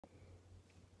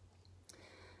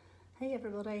Hey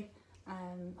everybody,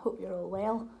 hope you're all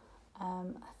well. I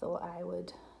thought I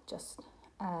would just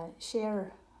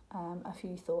share a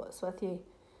few thoughts with you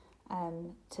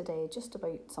today just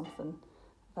about something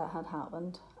that had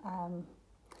happened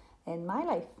in my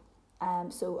life.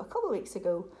 So a couple of weeks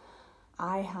ago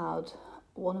I had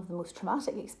one of the most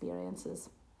traumatic experiences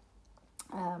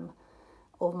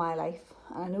of my life,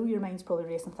 and I know your mind's probably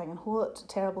racing thinking what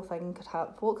terrible thing could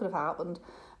happen, what could have happened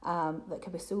that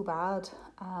could be so bad,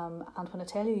 and when I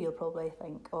tell you, you'll probably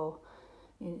think, oh,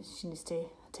 she needs to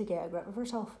get a grip of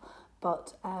herself.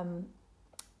 But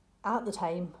at the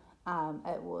time,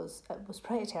 it was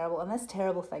pretty terrible, and this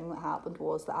terrible thing that happened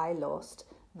was that I lost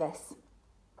this.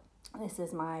 This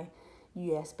is my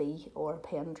USB or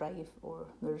pen drive, or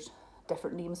there's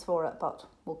different names for it, but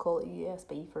we'll call it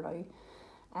USB for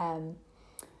now.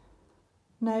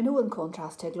 Now, I know in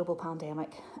contrast to a global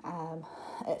pandemic,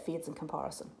 it fades in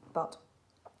comparison, but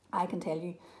I can tell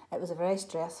you it was a very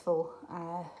stressful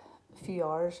few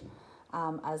hours,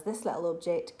 as this little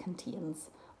object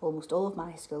contains almost all of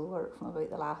my schoolwork from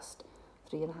about the last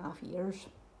 3.5 years.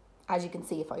 As you can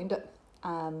see, I found it.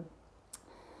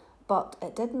 But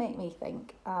it did make me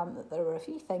think that there were a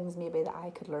few things maybe that I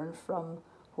could learn from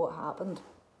what happened.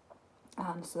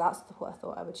 So that's what I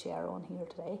thought I would share on here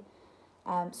today.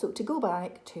 So to go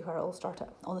back to where it all started,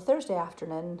 on the Thursday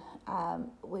afternoon,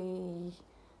 we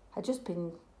had just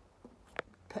been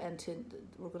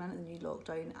we're going into the new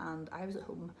lockdown, and I was at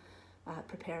home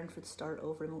preparing for the start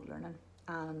of remote learning,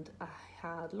 and I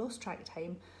had lost track of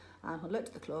time, and when I looked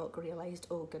at the clock I realised,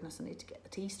 oh goodness, I need to get the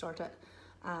tea started.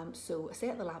 So I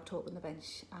set the laptop on the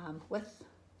bench with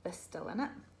this still in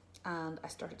it, and I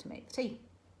started to make the tea.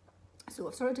 So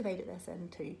I've sort of divided this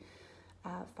into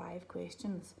 5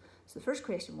 questions. So the first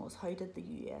question was, how did the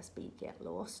USB get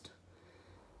lost?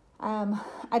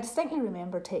 I distinctly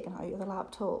remember taking it out of the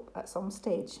laptop at some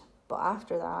stage, but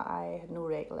after that I had no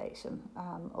recollection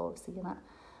of seeing it.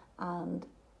 And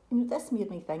this made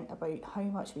me think about how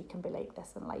much we can be like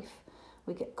this in life.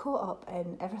 We get caught up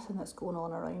in everything that's going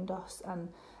on around us, and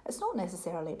it's not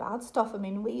necessarily bad stuff. I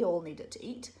mean, we all need it to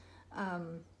eat,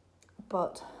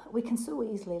 but we can so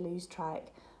easily lose track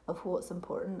of what's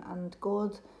important, and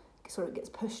God sort of gets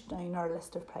pushed down our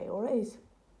list of priorities.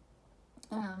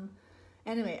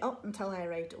 Anyway, up until I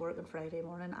arrived at work on Friday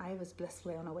morning, I was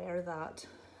blissfully unaware that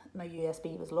my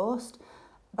USB was lost.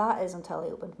 That is until I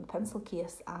opened my pencil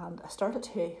case and I started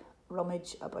to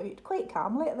rummage about quite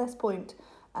calmly at this point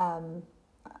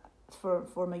for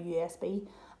my USB.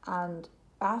 And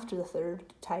after the 3rd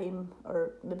time,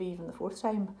 or maybe even the 4th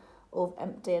time, of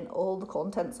emptying all the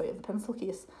contents out of the pencil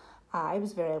case, I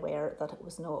was very aware that it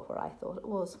was not where I thought it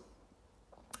was.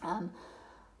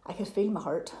 I could feel my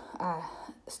heart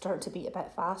start to beat a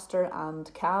bit faster,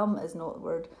 and calm is not the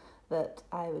word that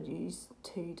I would use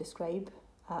to describe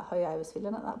how I was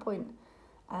feeling at that point.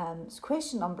 So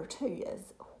question number 2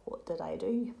 is, what did I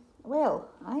do? Well,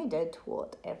 I did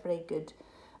what every good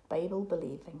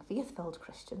Bible-believing, faith-filled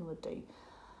Christian would do.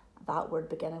 That word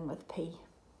beginning with P.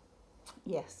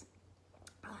 Yes,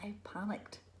 I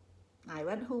panicked. I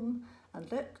went home and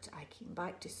looked. I came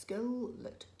back to school,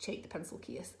 checked the pencil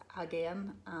case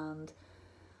again, and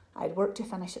I'd work to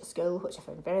finish at school, which I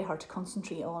found very hard to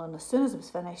concentrate on. And as soon as I was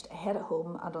finished, I headed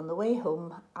home, and on the way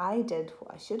home, I did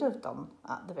what I should have done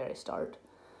at the very start,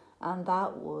 and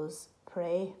that was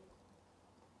pray.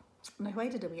 Now, why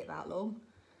did I wait that long?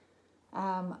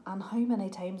 And how many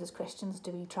times as Christians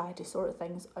do we try to sort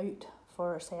things out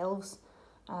for ourselves?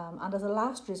 And as a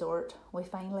last resort, we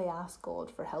finally ask God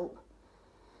for help.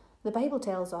 The Bible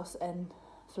tells us in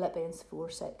Philippians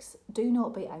 4:6, do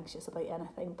not be anxious about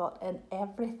anything, but in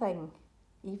everything,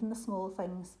 even the small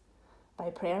things, by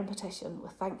prayer and petition,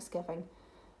 with thanksgiving,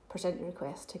 present your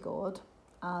requests to God.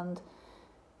 And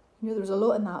there was a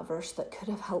lot in that verse that could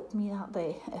have helped me that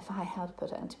day if I had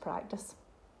put it into practice.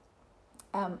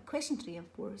 Question 3 and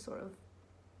 4 sort of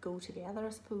go together, I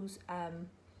suppose.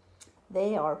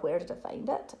 They are, where did I find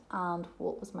it, and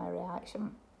what was my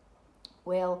reaction?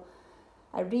 Well,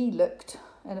 I re-looked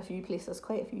in a few places,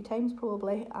 quite a few times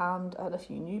probably, and at a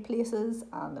few new places,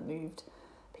 and I moved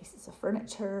pieces of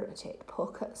furniture, I checked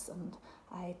pockets, and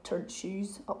I turned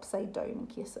shoes upside down in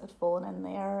case it had fallen in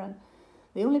there, and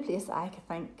the only place that I could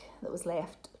think that was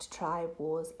left to try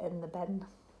was in the bin.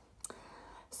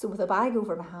 So with a bag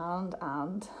over my hand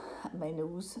and my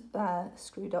nose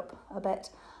screwed up a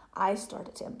bit, I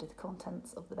started to empty the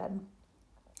contents of the bin,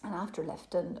 and after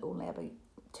lifting only about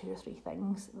 2 or 3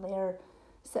 things there,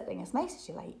 sitting as nice as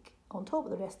you like on top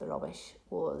of the rest of the rubbish,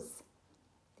 was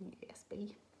the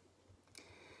USB.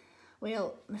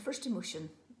 Well, my first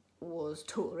emotion was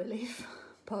total relief,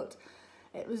 but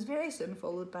It was very soon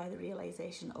followed by the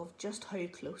realisation of just how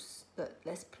close that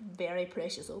this very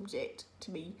precious object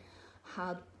to me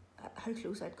had, how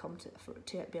close I'd come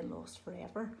to it being lost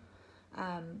forever.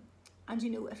 And you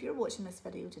know, if you're watching this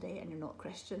video today and you're not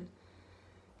Christian,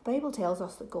 the Bible tells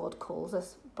us that God calls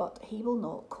us, but he will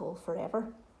not call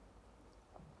forever.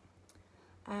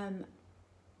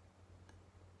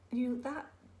 You know, that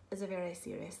is a very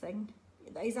serious thing.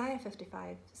 Isaiah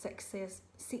 55:6 says,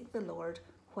 "Seek the Lord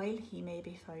while he may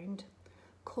be found.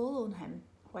 Call on him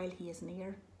while he is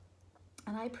near."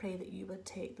 And I pray that you would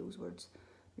take those words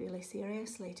really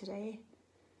seriously today.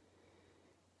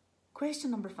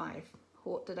 Question number 5.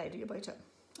 What did I do about it?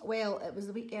 Well, it was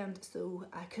the weekend, so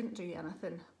I couldn't do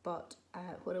anything. But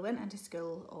when I went into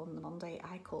school on the Monday,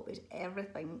 I copied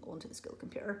everything onto the school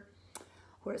computer,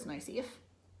 where it's now safe.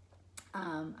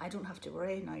 I don't have to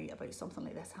worry now about something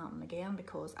like this happening again,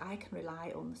 because I can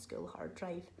rely on the school hard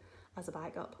drive as a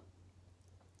backup.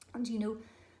 And you know,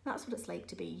 that's what it's like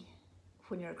to be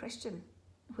when you're a Christian.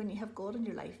 When you have God in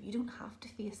your life, you don't have to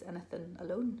face anything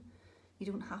alone. You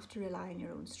don't have to rely on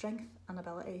your own strength and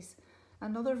abilities.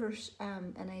 Another verse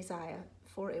in Isaiah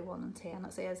 41:10,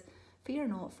 it says, "Fear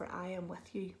not, for I am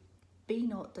with you. Be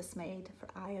not dismayed, for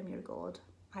I am your God.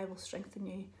 I will strengthen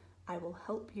you. I will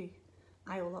help you.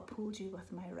 I will uphold you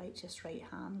with my righteous right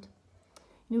hand."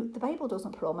 You know, the Bible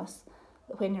doesn't promise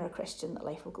that when you're a Christian that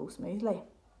life will go smoothly,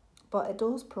 but it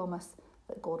does promise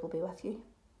that God will be with you.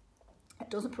 It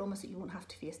doesn't promise that you won't have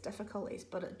to face difficulties,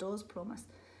 but it does promise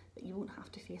that you won't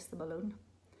have to face them alone.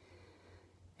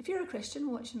 If you're a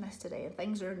Christian watching this today and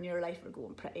things in your life are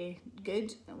going pretty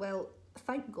good, well,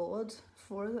 thank God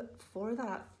for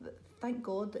that. Thank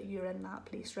God that you're in that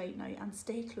place right now, and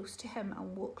stay close to him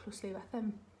and walk closely with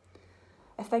him.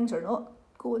 If things are not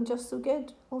going just so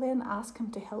good, well then ask him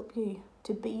to help you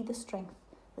to be the strength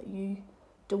that you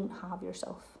don't have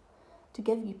yourself, to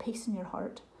give you peace in your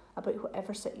heart about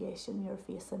whatever situation you're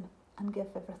facing, and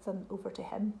give everything over to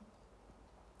him.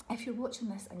 If you're watching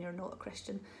this and you're not a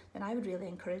Christian, then I would really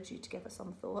encourage you to give it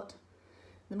some thought.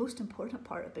 The most important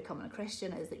part of becoming a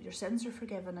Christian is that your sins are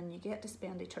forgiven and you get to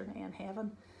spend eternity in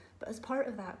heaven. But as part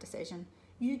of that decision,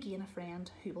 you gain a friend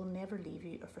who will never leave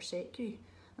you or forsake you,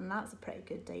 and that's a pretty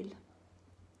good deal.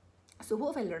 So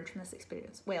what have I learned from this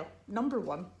experience? Well, number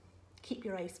 1, keep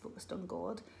your eyes focused on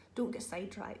God. Don't get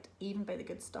sidetracked, even by the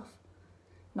good stuff.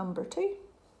 Number 2,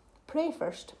 pray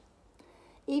first,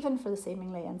 even for the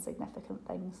seemingly insignificant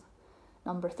things.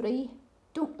 Number 3,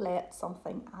 don't let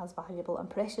something as valuable and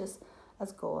precious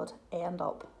as God end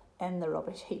up in the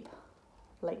rubbish heap,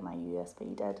 like my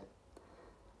USB did.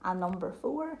 And number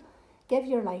 4, give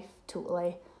your life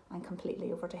totally and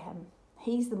completely over to him.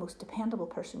 He's the most dependable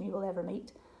person you will ever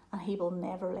meet, and he will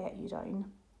never let you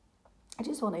down. I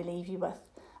just want to leave you with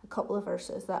a couple of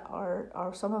verses that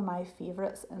are some of my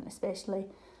favourites, and especially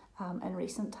in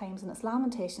recent times. And it's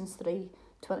Lamentations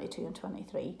 3:22 and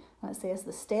 23. And it says,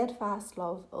 "The steadfast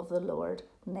love of the Lord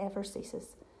never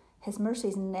ceases. His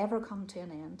mercies never come to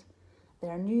an end. They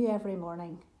are new every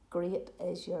morning. Great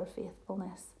is your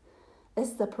faithfulness."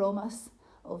 This is the promise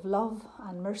of love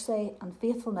and mercy and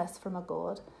faithfulness from a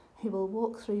God who will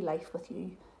walk through life with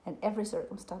you in every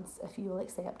circumstance if you will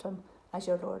accept him as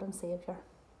your Lord and Saviour.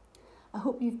 I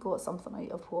hope you've got something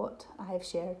out of what I've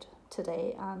shared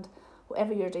today, and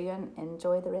whatever you're doing,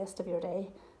 enjoy the rest of your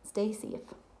day. Stay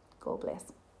safe. God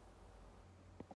bless.